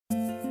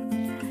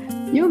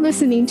You're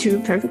listening to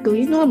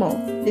Perfectly Normal.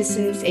 This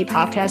is a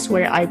podcast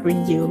where I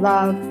bring you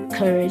love,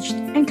 courage,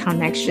 and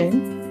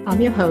connection. I'm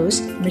your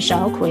host,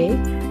 Michelle Quay.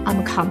 I'm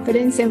a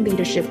confidence and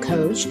leadership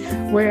coach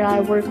where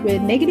I work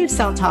with negative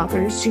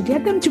self-talkers to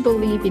get them to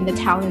believe in the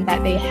talent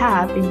that they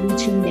have in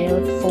reaching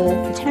their full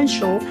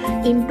potential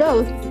in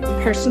both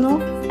personal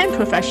and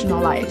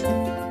professional life.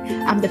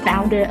 I'm the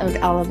founder of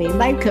Elevate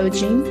Life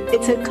Coaching.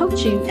 It's a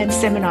coaching and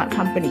seminar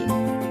company.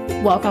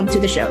 Welcome to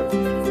the show.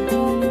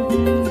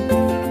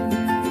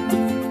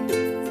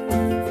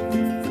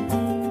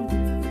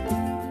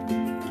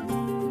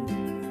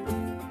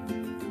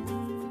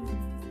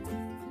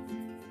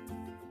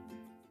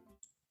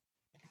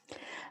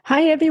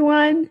 Hi,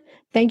 everyone.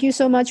 Thank you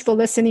so much for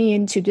listening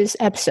into this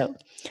episode.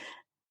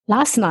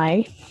 Last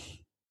night,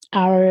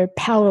 our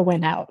power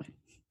went out.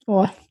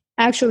 Or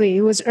actually,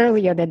 it was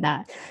earlier than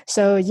that.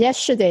 So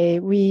yesterday,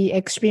 we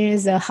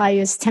experienced the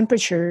highest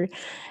temperature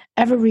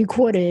ever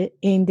recorded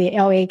in the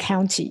LA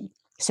County.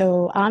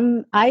 So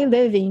I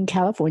live in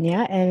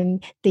California,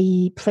 and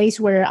the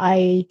place where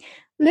I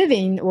live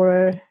in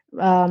or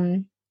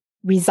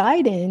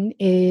reside in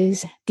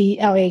is the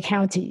LA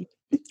County.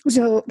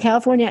 So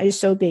California is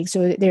so big.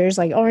 So there's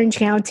like Orange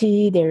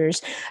County.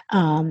 There's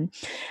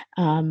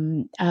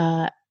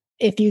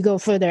if you go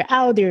further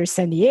out, there's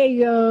San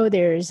Diego.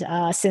 There's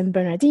San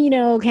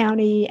Bernardino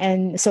County,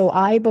 and so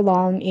I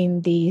belong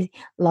in the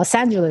Los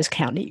Angeles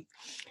County.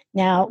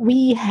 Now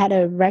we had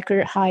a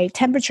record high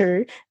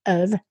temperature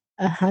of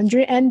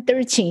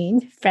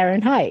 113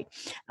 Fahrenheit.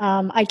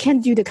 I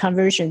can't do the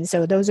conversion.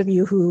 So those of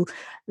you who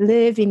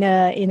live in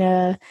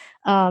a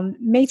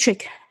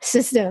matrix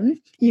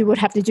system, you would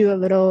have to do a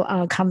little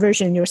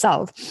conversion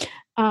yourself.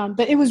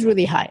 But it was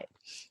really high.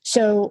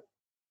 So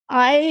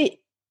I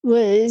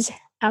was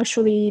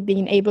actually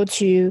being able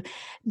to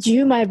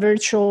do my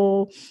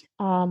virtual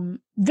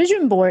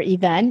vision board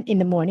event in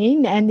the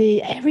morning, and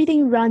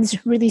everything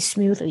runs really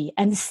smoothly.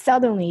 And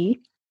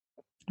suddenly,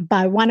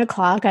 by 1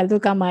 o'clock, I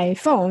look on my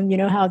phone. You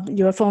know how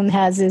your phone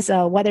has this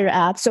weather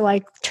app. So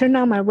I turn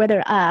on my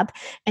weather app,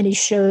 and it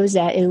shows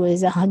that it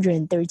was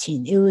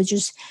 113. It was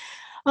just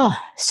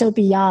so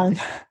beyond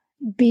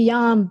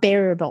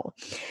bearable.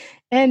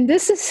 And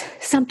this is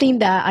something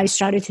that I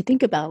started to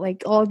think about,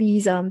 like all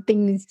these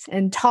things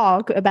and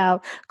talk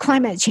about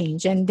climate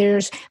change. And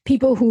there's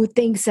people who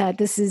think that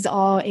this is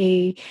all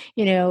a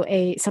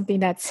something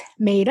that's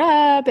made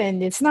up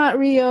and it's not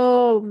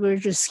real. We're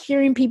just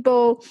hearing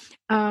people.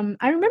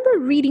 I remember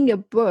reading a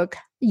book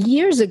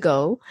years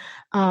ago.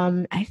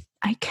 I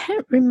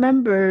can't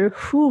remember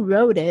who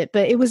wrote it,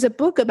 but it was a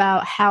book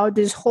about how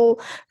this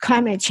whole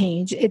climate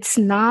change, it's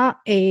not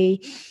a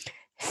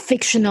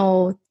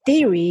fictional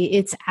theory,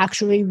 it's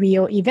actually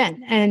real event.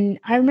 And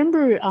I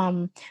remember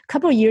a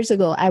couple of years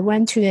ago, I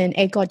went to an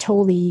Eckhart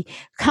Tolle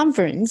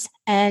conference,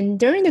 and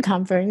during the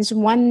conference,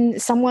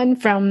 someone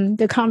from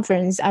the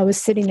conference, I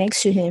was sitting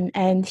next to him,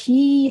 and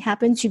he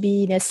happened to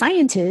be the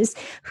scientist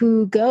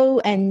who go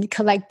and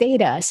collect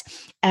data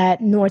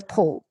at North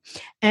Pole.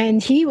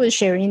 And he was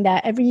sharing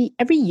that every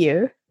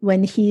year,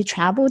 when he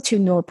traveled to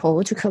North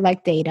Pole to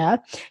collect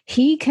data,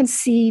 he can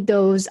see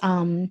those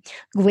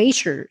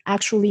glaciers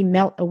actually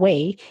melt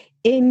away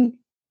in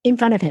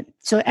front of him.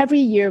 So every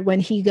year when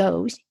he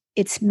goes,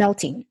 it's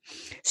melting.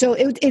 So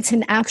it's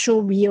an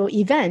actual real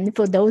event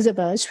for those of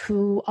us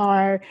who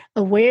are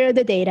aware of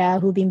the data,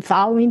 who've been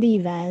following the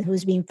event,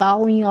 who's been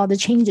following all the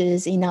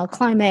changes in our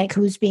climate,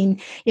 who's been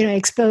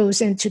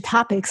exposed into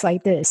topics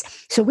like this.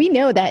 So we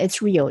know that it's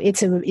real.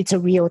 It's a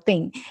real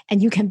thing,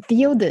 and you can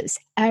feel this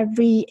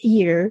every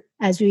year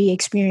as we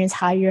experience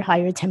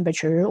higher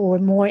temperature or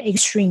more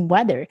extreme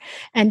weather.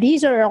 And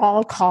these are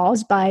all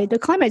caused by the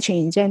climate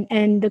change.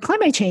 And the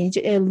climate change,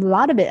 a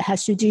lot of it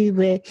has to do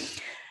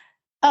with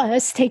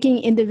us taking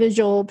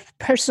individual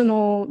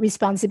personal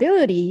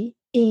responsibility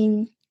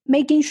in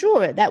making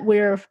sure that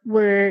we're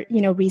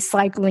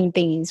recycling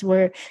things,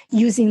 we're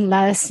using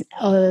less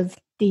of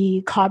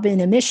the carbon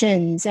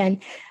emissions,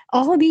 and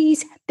all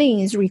these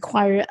things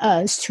require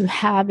us to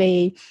have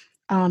a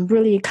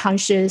really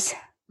conscious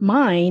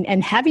mind.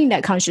 And having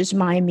that conscious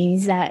mind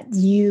means that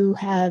you're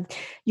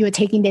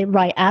taking the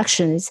right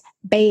actions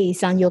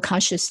based on your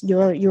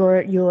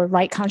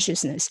right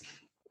consciousness.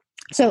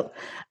 So,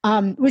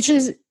 which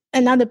is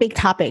another big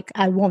topic.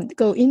 I won't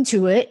go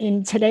into it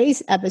in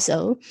today's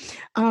episode.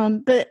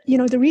 But,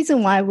 the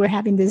reason why we're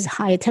having this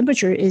high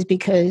temperature is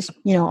because,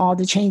 all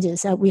the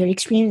changes that we are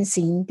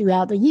experiencing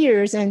throughout the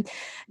years, and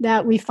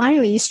that we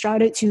finally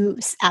started to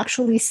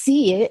actually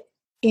see it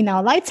in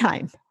our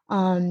lifetime.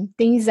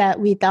 Things that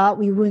we thought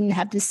we wouldn't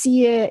have to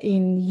see it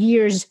in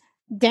years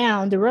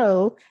down the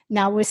road,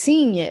 now we're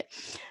seeing it.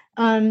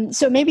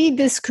 So maybe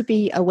this could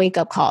be a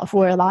wake-up call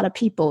for a lot of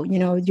people.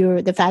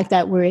 The fact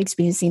that we're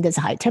experiencing this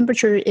high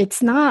temperature,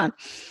 it's not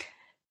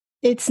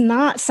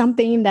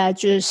something that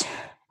just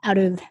out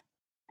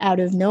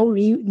of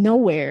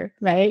nowhere,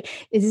 right?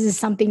 This is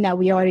something that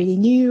we already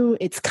knew.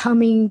 It's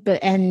coming,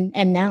 but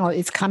now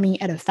it's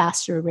coming at a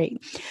faster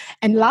rate.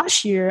 And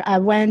last year, I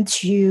went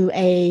to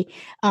a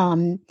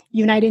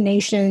United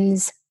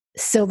Nations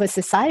Silver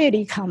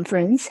Society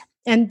conference.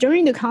 And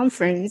during the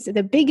conference,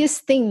 the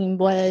biggest theme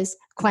was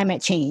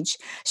climate change.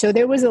 So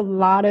there was a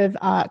lot of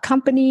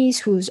companies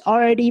who's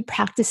already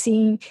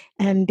practicing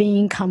and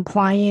being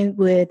compliant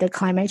with the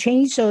climate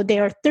change. So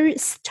there are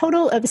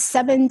total of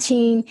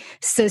 17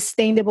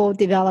 sustainable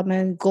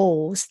development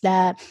goals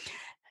that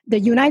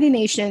the United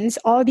Nations,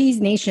 all these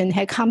nations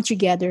had come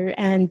together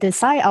and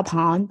decide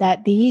upon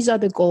that these are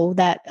the goals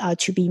that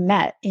to be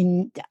met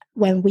in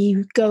when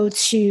we go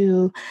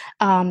to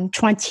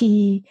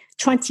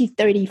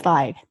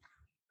 2035.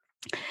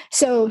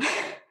 So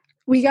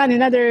we got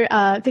another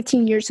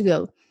 15 years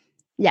ago.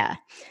 Yeah.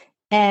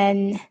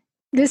 And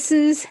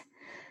it's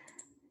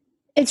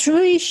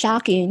really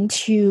shocking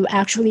to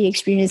actually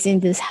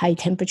experiencing this high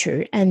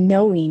temperature and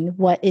knowing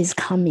what is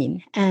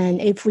coming.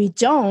 And if we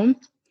don't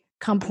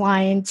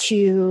comply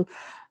to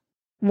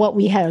what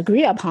we have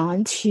agreed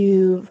upon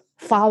to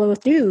follow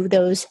through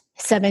those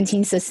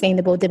 17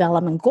 sustainable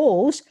development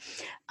goals,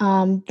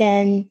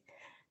 then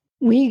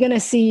we're going to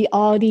see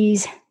all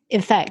these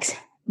effects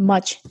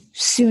much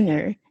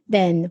sooner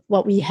than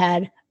what we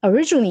had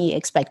originally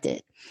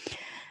expected.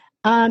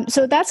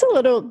 So that's a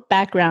little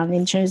background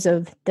in terms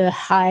of the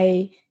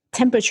high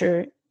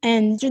temperature.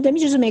 And let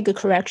me just make a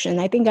correction.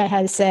 I think I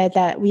had said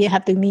that we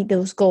have to meet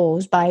those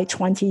goals by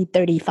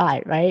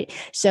 2035, right?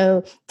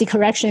 So the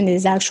correction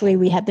is actually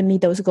we have to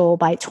meet those goals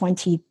by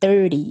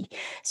 2030.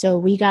 So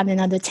we got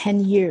another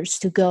 10 years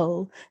to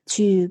go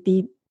to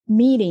be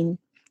meeting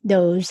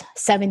those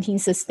 17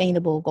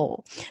 sustainable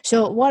goals.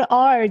 So what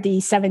are the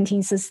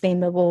 17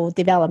 sustainable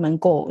development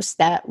goals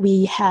that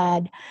we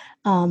had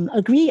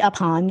agreed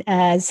upon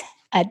as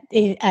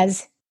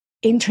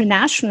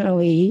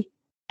internationally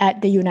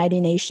at the United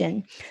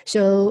Nations?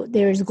 So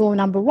there's goal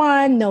number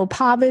 1, no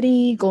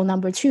poverty. Goal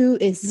number 2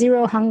 is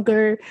zero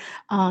hunger.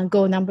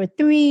 Goal number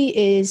 3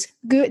 is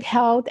good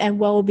health and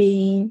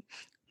well-being.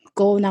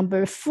 Goal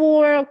number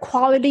 4,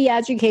 quality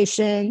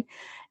education.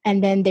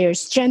 And then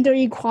there's gender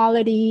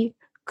equality,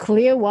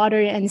 clear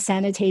water and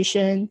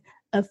sanitation,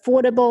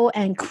 affordable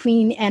and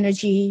clean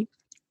energy,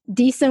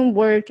 decent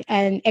work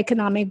and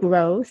economic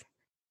growth,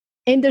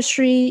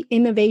 industry,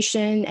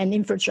 innovation and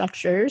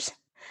infrastructures,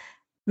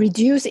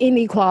 reduce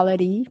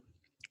inequality,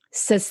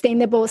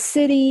 sustainable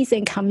cities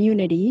and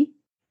community,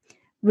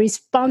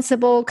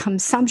 responsible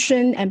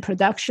consumption and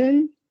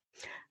production,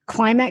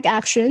 climate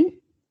action,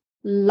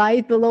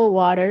 life below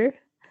water,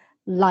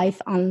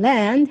 life on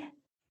land,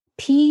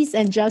 peace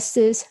and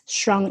justice,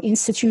 strong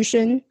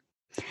institution.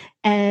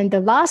 And the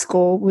last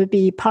goal would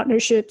be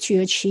partnership to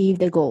achieve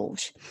the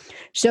goals.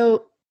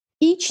 So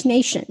each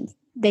nation,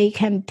 they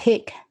can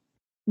pick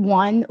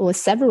one or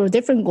several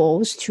different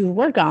goals to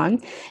work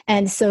on.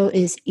 And so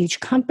is each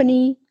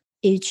company,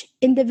 each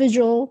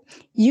individual.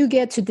 You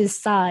get to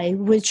decide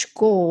which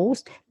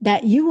goals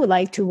that you would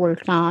like to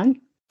work on,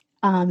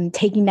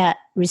 taking that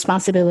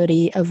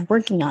responsibility of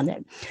working on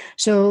it.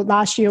 So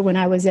last year when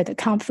I was at the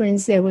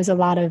conference, there was a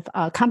lot of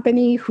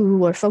company who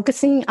were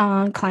focusing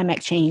on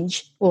climate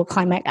change or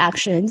climate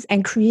actions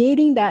and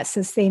creating that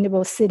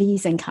sustainable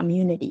cities and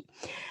community.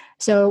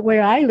 So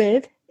where I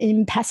live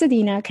in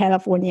Pasadena,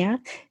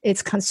 California,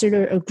 it's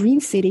considered a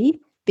green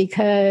city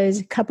because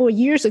a couple of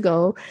years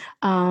ago,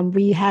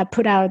 we had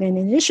put out an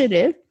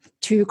initiative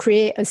to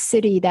create a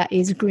city that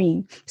is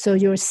green. So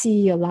you'll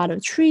see a lot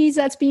of trees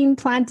that's being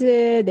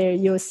planted. There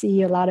you'll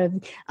see a lot of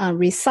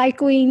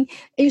recycling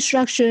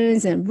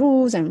instructions and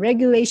rules and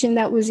regulation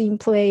that was in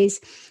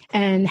place.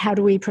 And how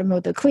do we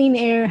promote the clean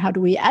air? How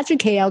do we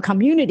educate our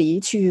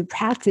community to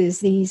practice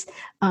these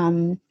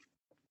to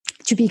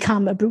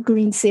become a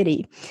green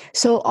city?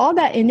 So all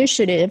that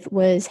initiative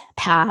was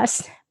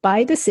passed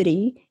by the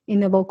city in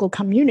the local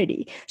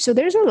community. So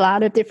there's a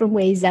lot of different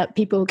ways that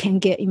people can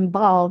get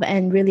involved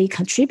and really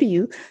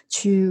contribute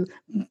to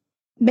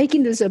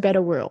making this a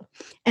better world.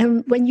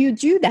 And when you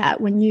do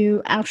that, when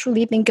you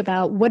actually think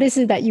about what is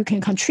it that you can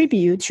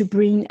contribute to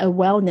bring a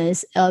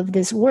wellness of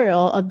this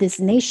world, of this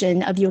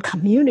nation, of your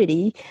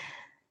community,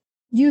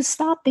 you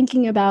stop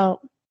thinking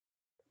about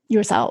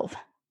yourself.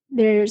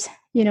 There's,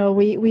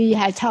 we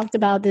had talked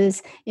about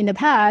this in the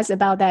past,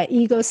 about that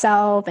ego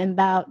self and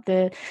about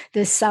the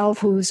self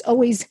who's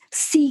always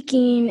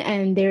seeking,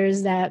 and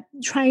there's that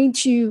trying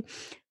to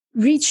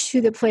reach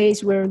to the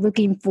place where we're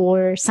looking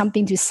for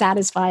something to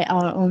satisfy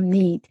our own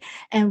need.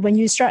 And when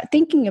you start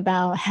thinking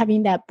about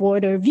having that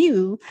broader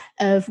view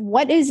of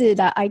what is it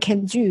that I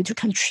can do to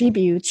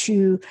contribute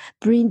to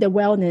bring the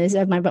wellness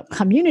of my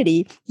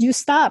community, you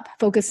stop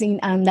focusing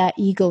on that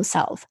ego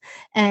self.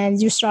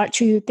 And you start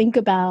to think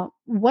about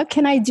what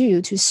can I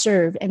do to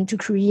serve and to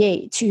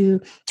create,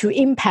 to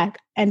impact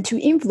and to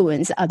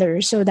influence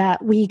others so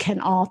that we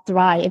can all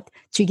thrive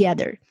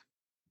together.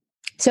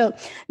 So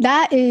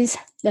that is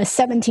the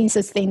 17th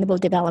Sustainable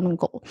Development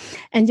Goal.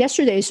 And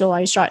yesterday, so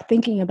I started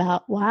thinking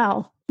about,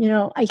 wow,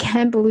 I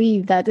can't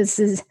believe that this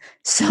is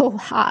so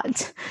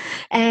hot.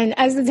 And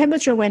as the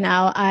temperature went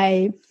out,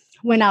 I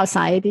went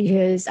outside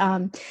because,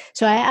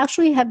 so I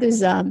actually have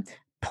this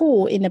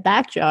pool in the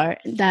backyard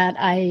that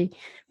I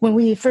when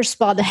we first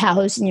bought the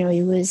house,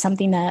 it was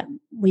something that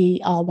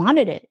we all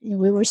wanted it.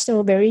 We were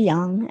still very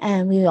young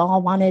and we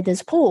all wanted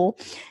this pool,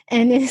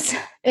 and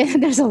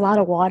and there's a lot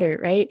of water,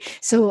 right?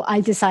 So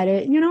I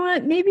decided, you know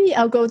what, maybe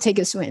I'll go take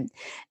a swim.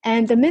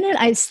 And the minute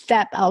I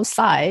stepped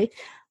outside,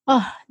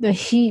 oh, the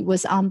heat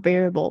was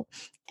unbearable.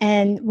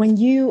 And when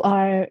you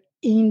are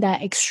in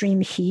that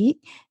extreme heat,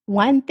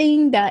 one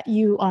thing that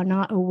you are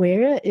not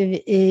aware of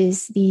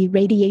is the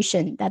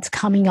radiation that's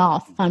coming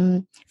off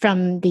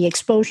from the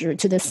exposure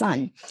to the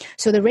sun.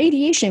 So the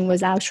radiation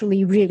was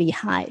actually really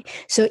high.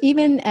 So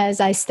even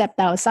as I stepped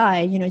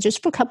outside,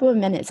 just for a couple of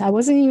minutes, I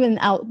wasn't even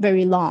out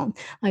very long,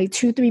 like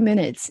 2-3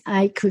 minutes,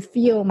 I could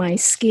feel my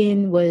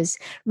skin was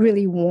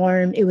really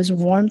warm. It was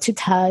warm to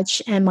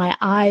touch, and my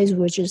eyes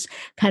would just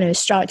kind of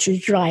start to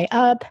dry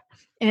up.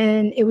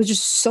 And it was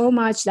just so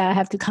much that I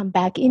have to come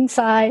back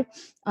inside.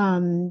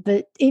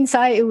 But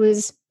inside it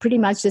was pretty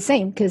much the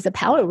same because the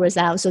power was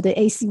out, so the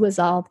AC was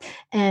off.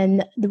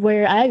 And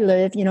where I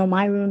live,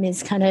 my room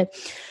is kind of,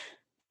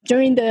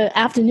 during the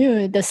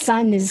afternoon, the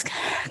sun is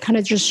kind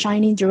of just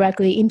shining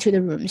directly into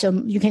the room. So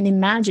you can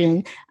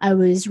imagine I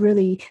was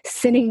really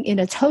sitting in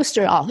a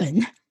toaster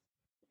oven.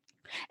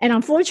 And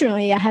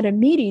unfortunately, I had a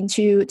meeting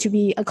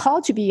a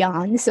call to be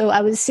on. So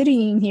I was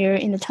sitting here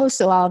in the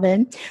toaster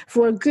oven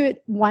for a good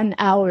 1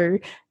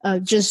 hour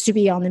just to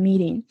be on the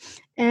meeting.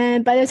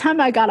 And by the time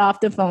I got off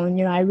the phone,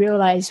 I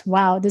realized,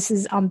 wow, this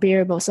is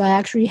unbearable. So I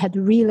actually had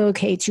to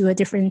relocate to a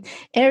different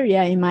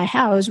area in my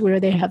house where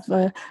they have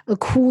a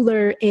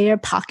cooler air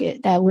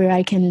pocket where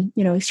I can,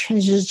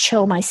 just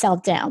chill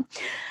myself down.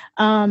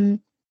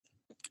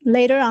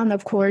 Later on,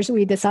 of course,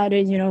 we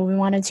decided, we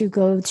wanted to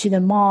go to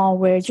the mall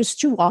where just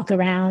to walk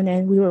around,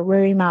 and we were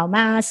wearing our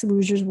masks. We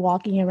were just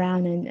walking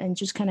around and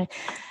just kind of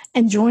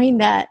enjoying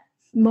that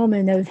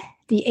moment of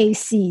the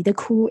AC, the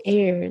cool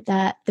air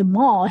that the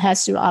mall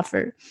has to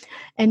offer.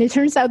 And it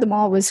turns out the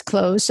mall was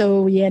closed.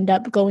 So we end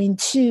up going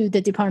to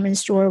the department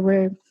store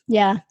where,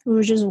 we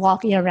were just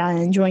walking around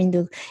and enjoying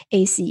the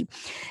AC.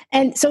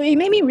 And so it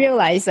made me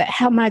realize that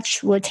how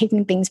much we're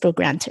taking things for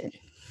granted.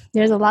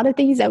 There's a lot of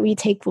things that we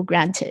take for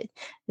granted.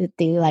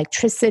 The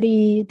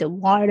electricity, the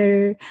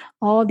water,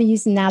 all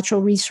these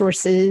natural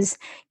resources.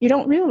 You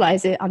don't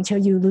realize it until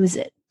you lose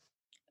it.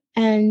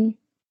 And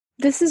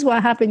this is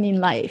what happened in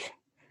life.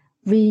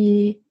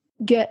 We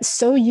get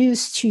so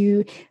used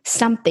to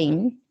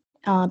something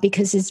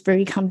because it's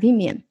very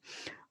convenient.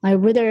 Like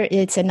whether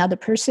it's another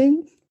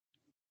person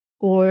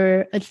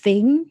or a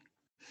thing,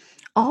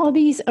 all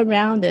these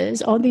around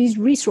us, all these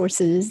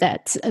resources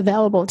that's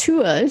available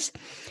to us,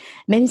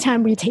 many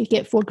times we take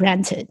it for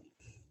granted.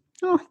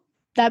 Oh,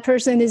 that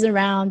person is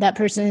around. That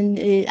person,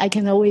 I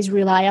can always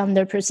rely on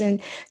that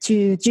person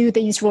to do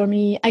things for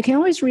me. I can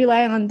always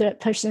rely on that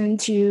person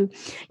to,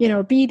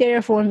 be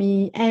there for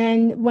me.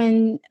 And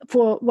when,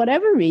 for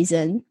whatever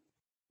reason,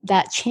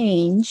 that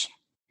change,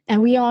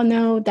 and we all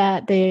know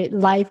that the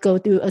life go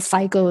through a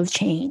cycle of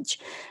change,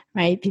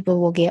 right? People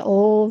will get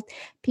old,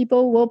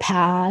 people will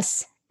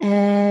pass,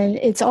 and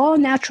it's all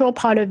natural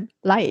part of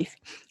life.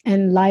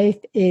 And life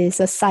is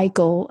a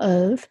cycle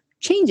of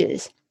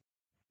changes.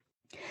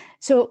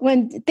 So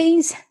when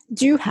things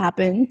do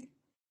happen,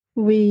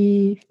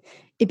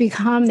 it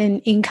becomes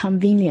an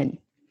inconvenience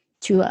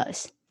to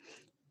us.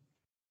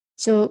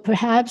 So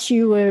perhaps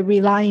you were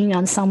relying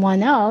on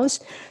someone else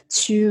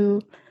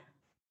to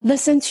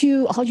listen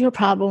to all your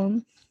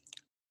problems,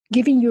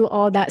 giving you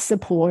all that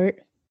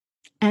support.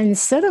 And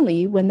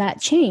suddenly when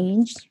that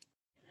changed,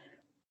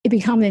 it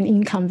becomes an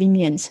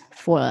inconvenience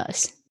for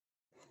us.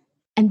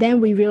 And then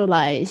we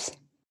realize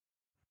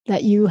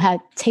that you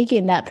had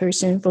taken that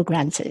person for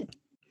granted.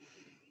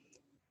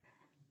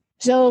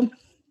 So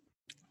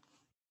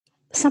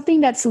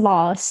something that's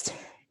lost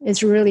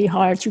is really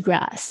hard to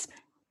grasp.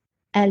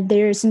 And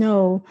there is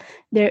no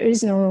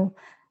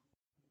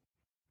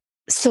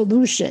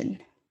solution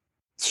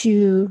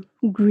to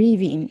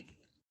grieving.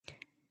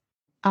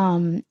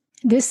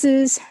 This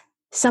is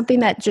something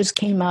that just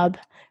came up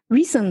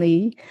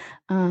recently.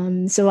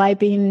 So I've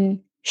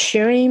been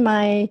sharing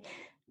my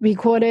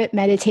recorded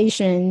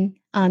meditation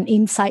on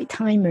Insight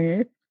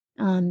Timer.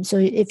 So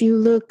if you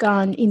look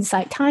on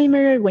Insight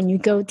Timer, when you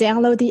go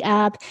download the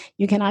app,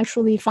 you can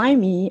actually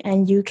find me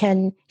and you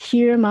can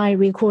hear my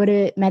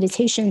recorded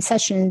meditation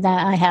session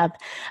that I have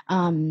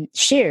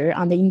shared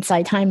on the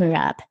Insight Timer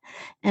app.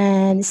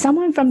 And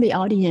someone from the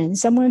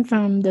audience, someone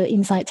from the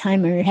Insight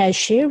Timer has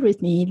shared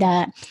with me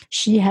that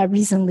she had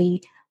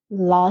recently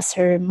lost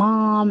her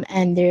mom,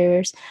 and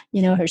there's,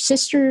 her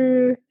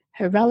sister,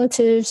 her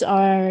relatives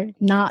are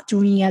not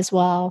doing as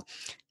well.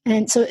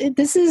 And so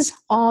this is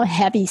all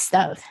heavy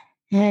stuff.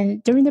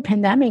 And during the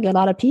pandemic, a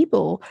lot of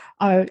people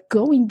are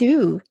going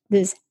through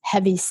this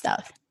heavy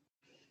stuff.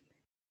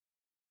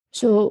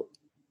 So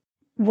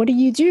what do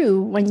you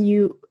do when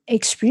you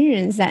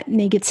experience that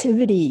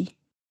negativity?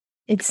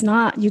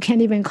 You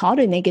can't even call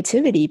it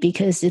negativity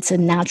because it's a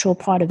natural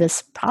part of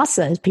this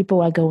process people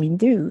are going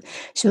through.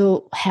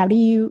 So how do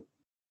you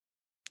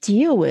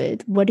deal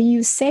with? What do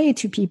you say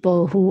to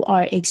people who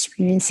are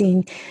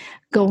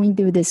going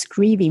through this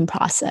grieving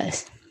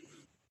process?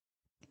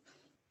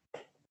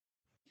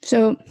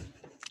 So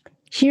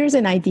here's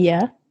an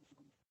idea.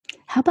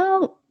 How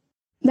about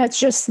let's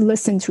just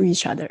listen to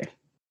each other?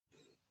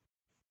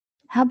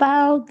 How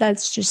about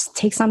let's just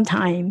take some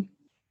time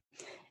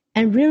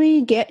and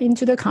really get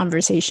into the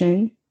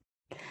conversation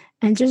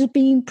and just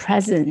being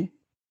present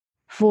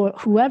for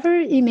whoever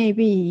it may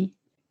be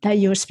that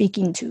you're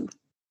speaking to?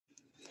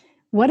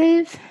 What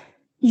if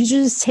you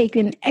just take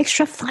an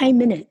extra 5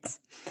 minutes,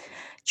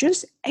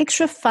 just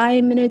extra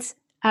 5 minutes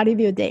out of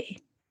your day?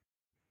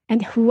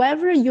 And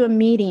whoever you're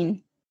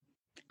meeting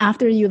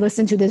after you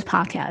listen to this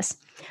podcast,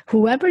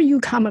 whoever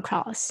you come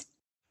across,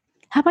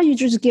 how about you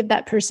just give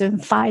that person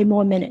 5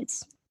 more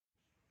minutes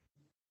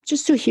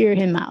just to hear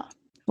him out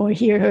or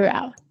hear her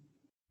out?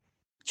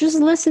 Just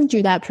listen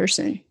to that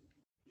person.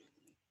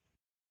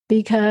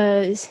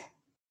 Because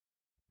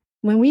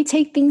when we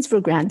take things for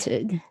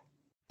granted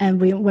and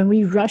when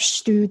we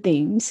rush through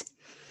things,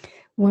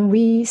 when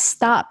we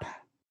stop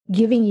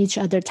giving each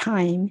other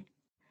time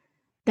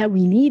that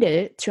we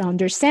needed to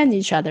understand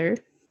each other,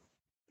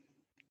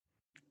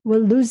 we're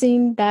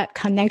losing that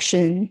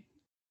connection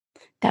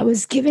that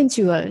was given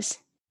to us,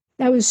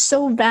 that was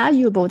so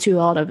valuable to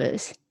all of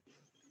us.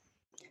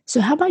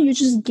 So how about you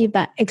just give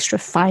that extra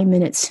 5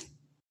 minutes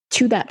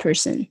to that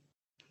person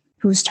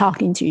who's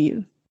talking to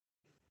you?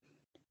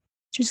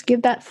 Just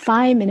give that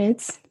 5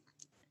 minutes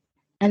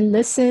and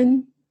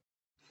listen,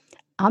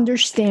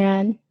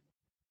 understand.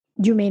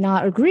 You may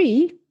not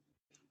agree,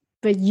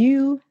 but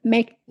you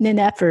make an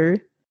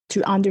effort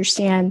to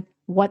understand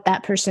what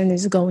that person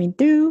is going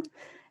through,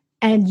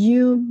 and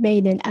you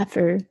made an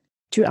effort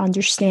to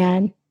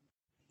understand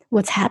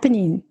what's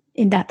happening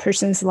in that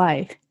person's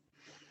life.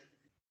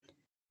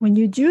 When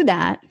you do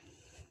that,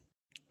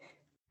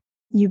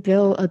 you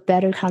build a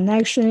better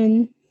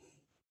connection,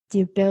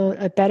 you build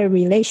a better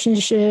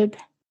relationship,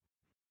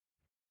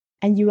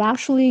 and you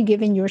actually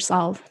giving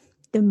yourself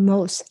the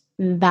most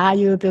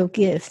valuable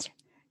gift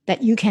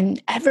that you can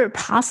ever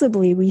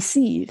possibly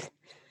receive.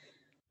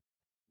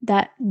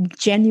 That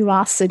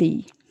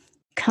generosity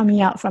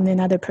coming out from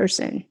another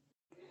person.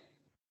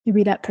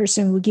 Maybe that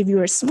person will give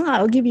you a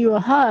smile, give you a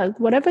hug,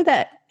 whatever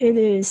that it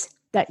is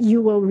that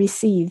you will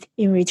receive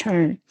in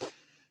return.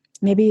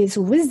 Maybe it's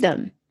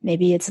wisdom,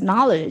 maybe it's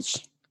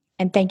knowledge.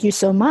 And thank you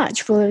so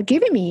much for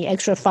giving me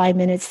extra 5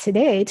 minutes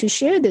today to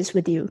share this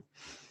with you.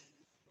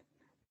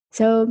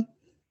 So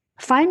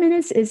 5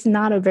 minutes is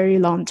not a very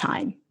long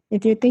time.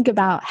 If you think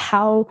about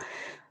how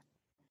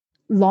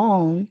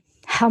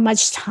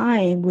much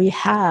time we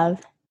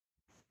have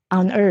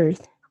on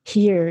earth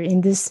here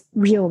in this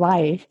real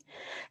life,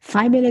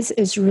 5 minutes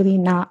is really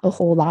not a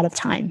whole lot of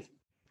time.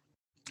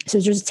 So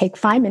just take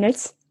 5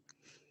 minutes,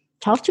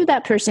 talk to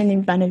that person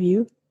in front of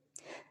you,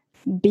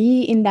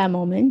 be in that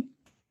moment,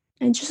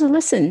 and just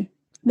listen.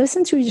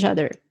 Listen to each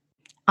other,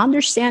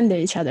 understand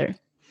each other.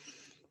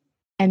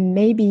 And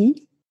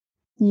maybe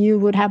you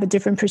would have a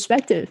different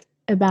perspective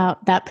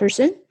about that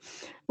person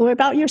or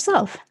about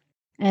yourself.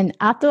 And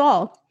after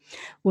all,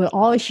 we're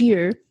all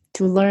here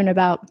to learn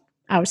about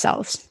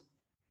ourselves.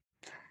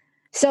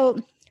 So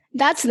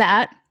that's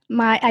that.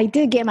 I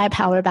did get my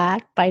power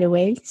back, by the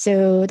way.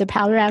 So the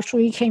power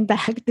actually came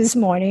back this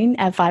morning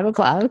at 5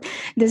 o'clock.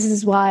 This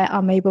is why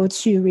I'm able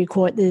to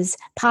record this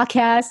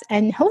podcast.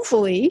 And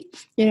hopefully,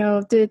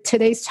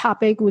 today's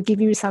topic will give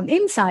you some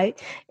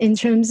insight in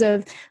terms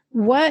of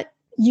what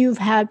you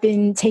have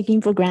been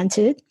taking for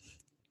granted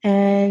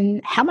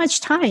and how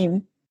much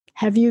time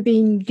have you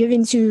been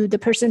giving to the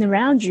person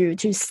around you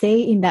to stay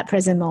in that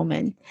present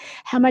moment?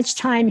 How much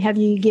time have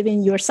you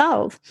given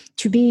yourself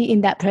to be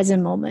in that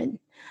present moment?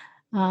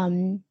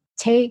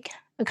 Take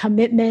a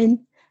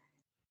commitment,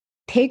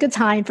 pick a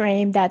time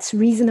frame that's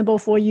reasonable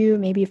for you.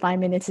 Maybe 5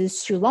 minutes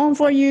is too long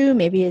for you.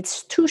 Maybe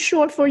it's too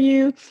short for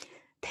you.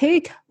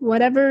 Pick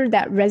whatever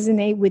that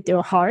resonates with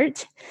your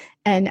heart,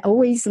 and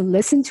always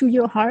listen to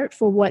your heart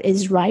for what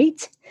is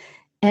right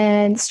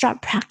and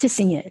start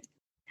practicing it.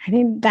 I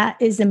think that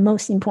is the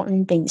most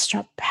important thing.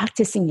 Start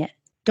practicing it.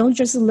 Don't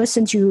just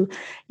listen to,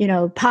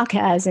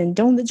 podcasts, and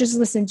don't just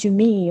listen to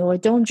me, or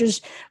don't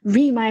just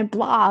read my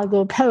blog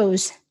or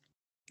post.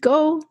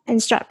 Go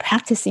and start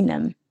practicing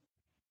them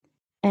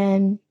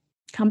and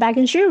come back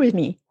and share with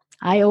me.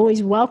 I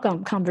always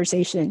welcome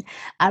conversation.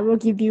 I will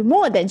give you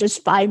more than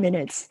just 5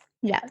 minutes.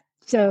 Yeah.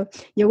 So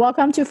you're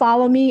welcome to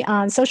follow me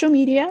on social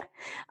media.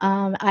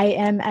 I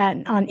am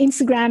on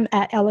Instagram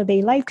at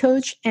Elevate Life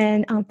Coach,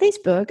 and on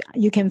Facebook,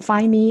 you can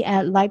find me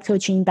at Life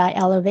Coaching by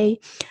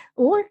Elevate,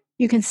 or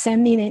you can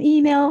send me an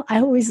email. I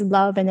always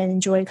love and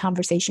enjoy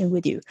conversation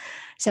with you.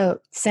 So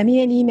send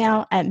me an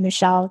email at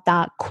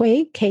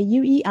michelle.quei,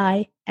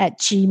 Kuei,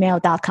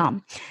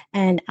 @gmail.com.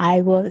 And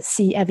I will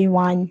see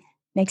everyone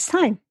next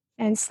time.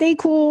 And stay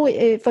cool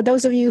for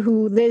those of you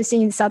who lives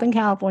in Southern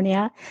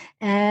California.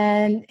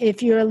 And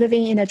if you're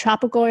living in a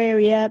tropical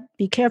area,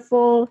 be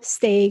careful,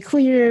 stay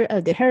clear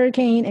of the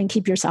hurricane, and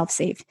keep yourself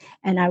safe.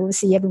 And I will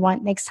see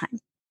everyone next time.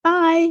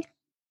 Bye.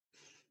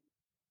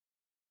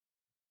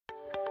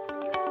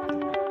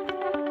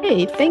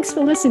 Hey, thanks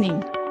for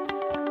listening.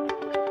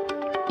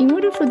 In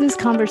order for this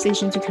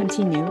conversation to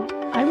continue,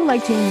 I would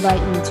like to invite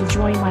you to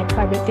join my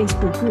private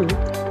Facebook group,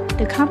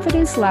 The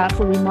Confidence Lab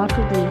for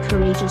Remarkably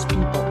Courageous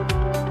People.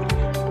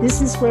 This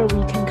is where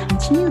we can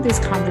continue this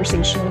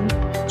conversation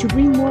to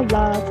bring more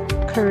love,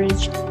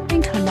 courage,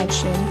 and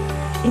connection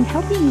in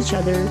helping each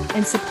other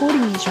and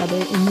supporting each other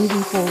in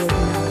moving forward in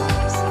our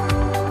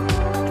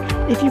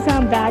lives. If you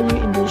found value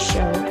in this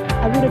show,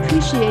 I would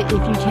appreciate if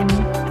you can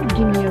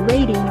give me a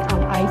rating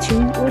on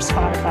iTunes or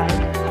Spotify,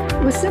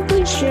 or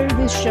simply share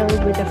this show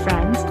with a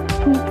friend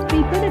who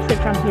may benefit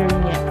from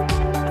hearing it.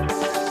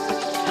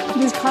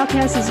 This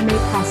podcast is made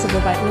possible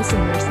by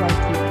listeners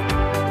like you.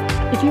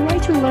 If you'd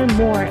like to learn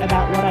more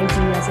about what I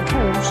do as a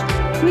coach,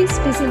 please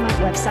visit my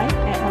website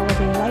at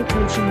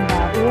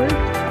elevatelifecoaching.org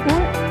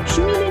or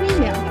shoot me an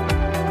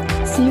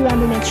email. See you on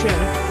the next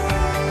show.